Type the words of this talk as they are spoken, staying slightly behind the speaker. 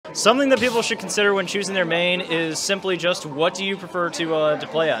Something that people should consider when choosing their main is simply just what do you prefer to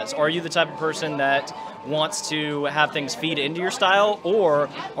play as? Are you the type of person that wants to have things feed into your style, or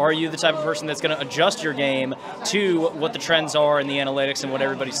are you the type of person that's going to adjust your game to what the trends are in the analytics and what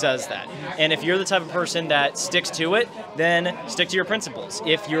everybody says that? And if you're the type of person that sticks to it, then stick to your principles.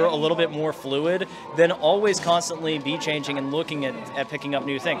 If you're a little bit more fluid, then always constantly be changing and looking at picking up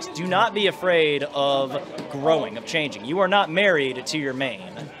new things. Do not be afraid of growing, of changing. You are not married to your main.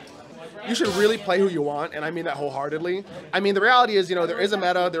 You should really play who you want, and I mean that wholeheartedly. I mean, the reality is, there is a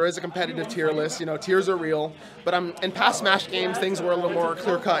meta, there is a competitive tier list, tiers are real, but in past Smash games, things were a little more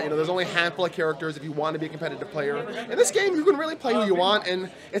clear-cut. There's only a handful of characters if you want to be a competitive player. In this game, you can really play who you want, and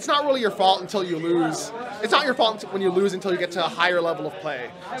it's not really your fault until you lose. It's not your fault when you lose until you get to a higher level of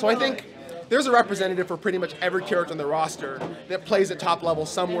play. So I think there's a representative for pretty much every character on the roster that plays at top level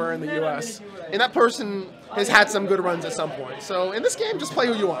somewhere in the US. And that person has had some good runs at some point. So in this game, just play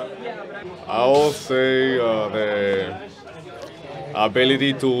who you want. I will say the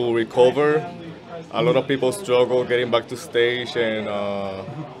ability to recover. A lot of people struggle getting back to stage and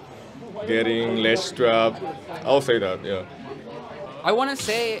getting ledge trap. I'll say that, yeah. I want to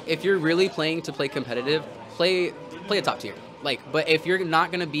say if you're really playing to play competitive, play a top tier. But if you're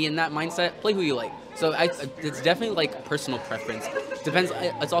not gonna be in that mindset, play who you like. So it's definitely personal preference. Depends.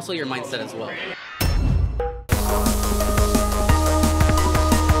 It's also your mindset as well.